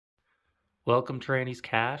Welcome to Randy's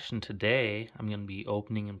Cash, and today I'm going to be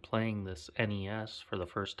opening and playing this NES for the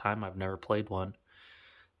first time. I've never played one.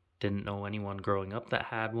 Didn't know anyone growing up that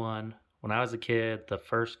had one. When I was a kid, the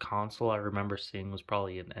first console I remember seeing was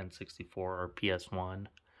probably an N64 or PS1,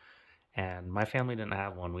 and my family didn't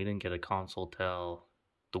have one. We didn't get a console till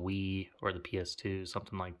the Wii or the PS2,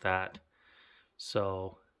 something like that.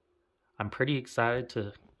 So I'm pretty excited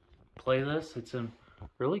to play this. It's in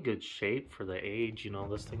really good shape for the age.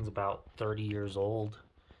 This thing's about 30 years old.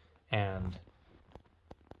 And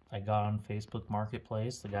I got on Facebook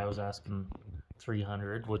Marketplace. The guy was asking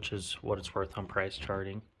 300, which is what it's worth on price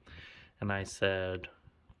charting. And I said,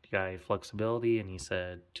 "The guy flexibility," and he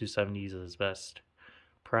said 270 is his best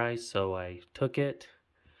price. So I took it,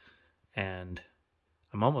 and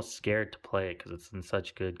I'm almost scared to play it because it's in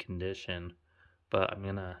such good condition. But I'm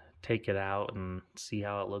gonna take it out and see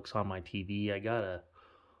how it looks on my TV. I got a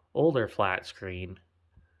older flat screen,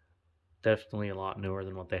 definitely a lot newer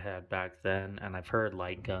than what they had back then, and I've heard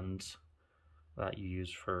light guns that you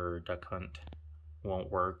use for Duck Hunt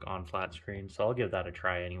won't work on flat screen, so I'll give that a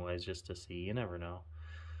try anyways, just to see. You never know.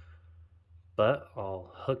 But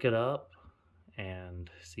I'll hook it up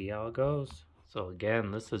and see how it goes. So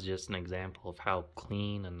again, this is just an example of how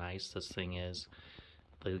clean and nice this thing is.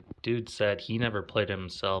 The dude said he never played it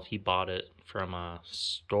himself. He bought it from a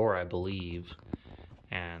store, I believe,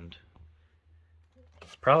 and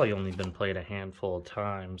it's probably only been played a handful of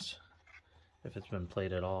times, if it's been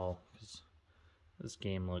played at all, because this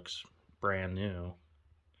game looks brand new.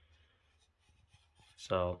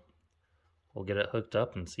 So we'll get it hooked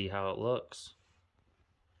up and see how it looks.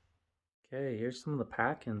 Okay, here's some of the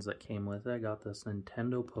pack-ins that came with it. I got this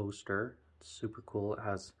Nintendo poster. It's super cool. It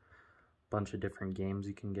has a bunch of different games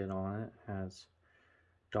you can get on it. It has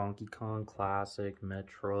Donkey Kong Classic,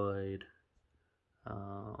 Metroid,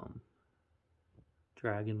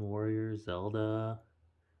 Dragon Warrior, Zelda,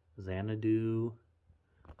 Xanadu,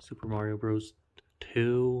 Super Mario Bros.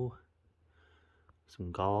 2,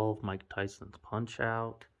 some golf, Mike Tyson's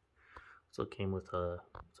Punch-Out. So it came with some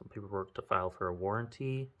paperwork to file for a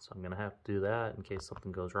warranty, so I'm going to have to do that in case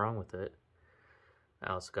something goes wrong with it.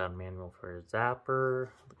 I also got a manual for a zapper,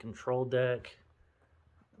 the control deck.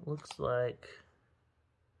 Looks like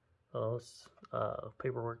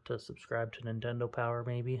paperwork to subscribe to Nintendo Power,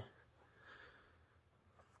 maybe.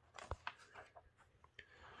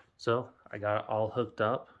 So I got it all hooked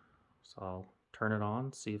up, so I'll turn it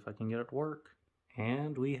on, see if I can get it to work.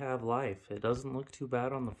 And we have life. It doesn't look too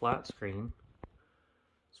bad on the flat screen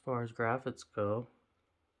as far as graphics go.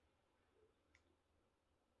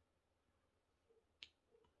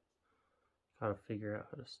 Gotta figure out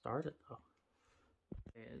how to start it though.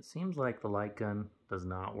 It seems like the light gun does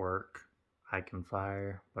not work. I can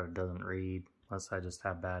fire, but it doesn't read, unless I just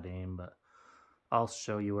have bad aim, but I'll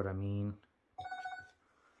show you what I mean.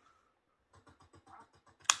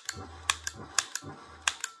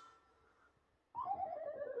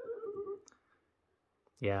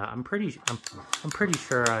 Yeah, I'm pretty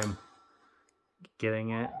sure I'm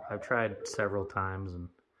getting it. I've tried several times, and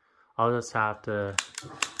I'll just have to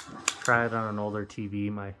try it on an older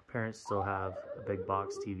TV. My parents still have a big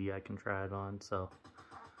box TV I can try it on, so.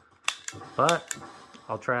 But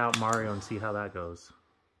I'll try out Mario and see how that goes.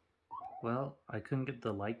 Well, I couldn't get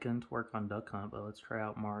the light gun to work on Duck Hunt, but let's try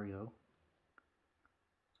out Mario.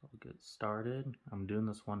 So I'll get started. I'm doing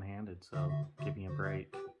this one-handed, so give me a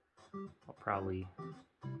break. I'll probably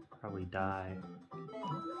die.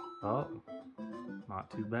 Oh, not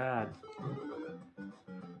too bad.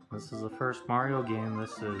 This is the first Mario game.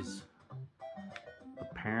 This is the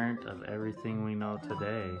parent of everything we know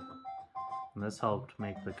today. And this helped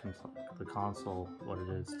make the console what it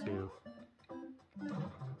is too.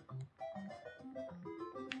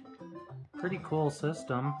 Pretty cool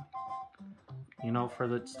system. You know,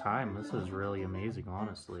 for its time, this is really amazing,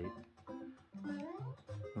 honestly.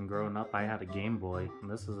 When growing up, I had a Game Boy, and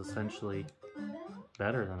this is essentially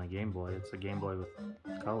better than a Game Boy. It's a Game Boy with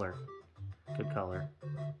color. Good color.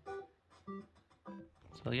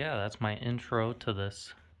 So yeah, that's my intro to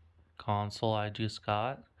this console I just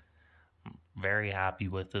got. I'm very happy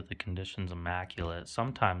with it. The condition's immaculate.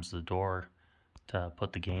 Sometimes the door to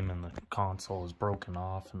put the game in the console is broken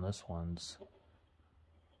off, and this one's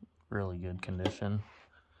really good condition.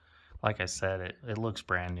 Like I said, it looks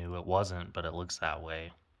brand new. It wasn't, but it looks that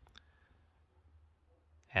way.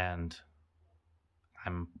 And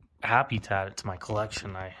I'm happy to add it to my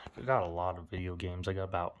collection. I got a lot of video games. I got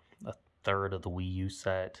about a third of the Wii U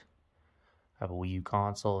set. I have a Wii U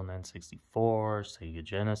console, an N64, Sega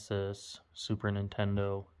Genesis, Super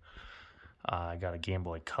Nintendo. I got a Game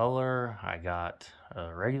Boy Color. I got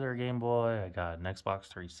a regular Game Boy. I got an Xbox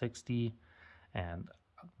 360. And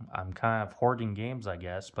I'm kind of hoarding games, I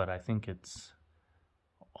guess, but I think it's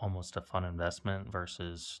almost a fun investment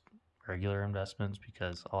versus regular investments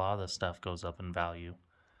because a lot of this stuff goes up in value.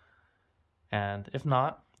 And if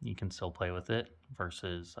not, you can still play with it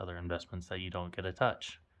versus other investments that you don't get to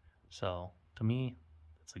touch. So to me,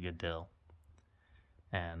 it's a good deal.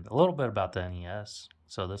 And a little bit about the NES.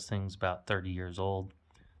 So this thing's about 30 years old.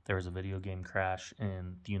 There was a video game crash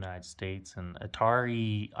in the United States, and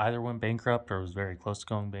Atari either went bankrupt or was very close to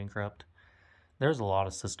going bankrupt. There's a lot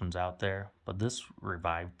of systems out there, but this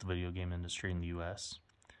revived the video game industry in the US.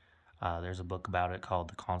 There's a book about it called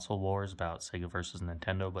The Console Wars about Sega versus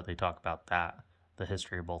Nintendo, but they talk about that, the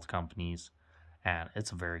history of both companies, and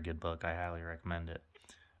it's a very good book. I highly recommend it.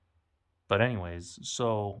 But anyways,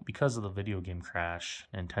 so because of the video game crash,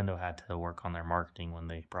 Nintendo had to work on their marketing when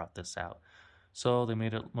they brought this out. So they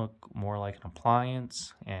made it look more like an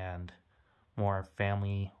appliance and more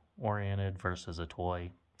family oriented versus a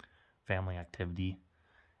toy, family activity.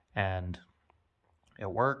 And it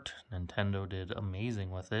worked. Nintendo did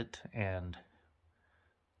amazing with it, and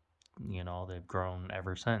they've grown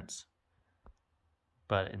ever since.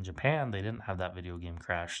 But in Japan, they didn't have that video game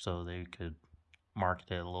crash, so they could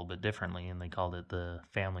market it a little bit differently, and they called it the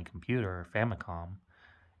family computer, Famicom,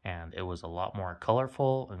 and it was a lot more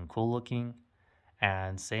colorful and cool looking.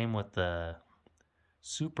 And same with the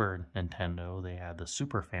Super Nintendo, they had the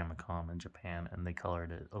Super Famicom in Japan, and they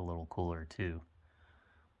colored it a little cooler too.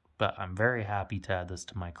 But I'm very happy to add this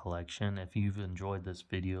to my collection. If you've enjoyed this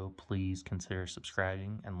video, please consider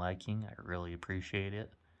subscribing and liking. I really appreciate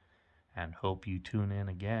it. And hope you tune in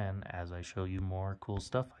again as I show you more cool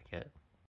stuff I get.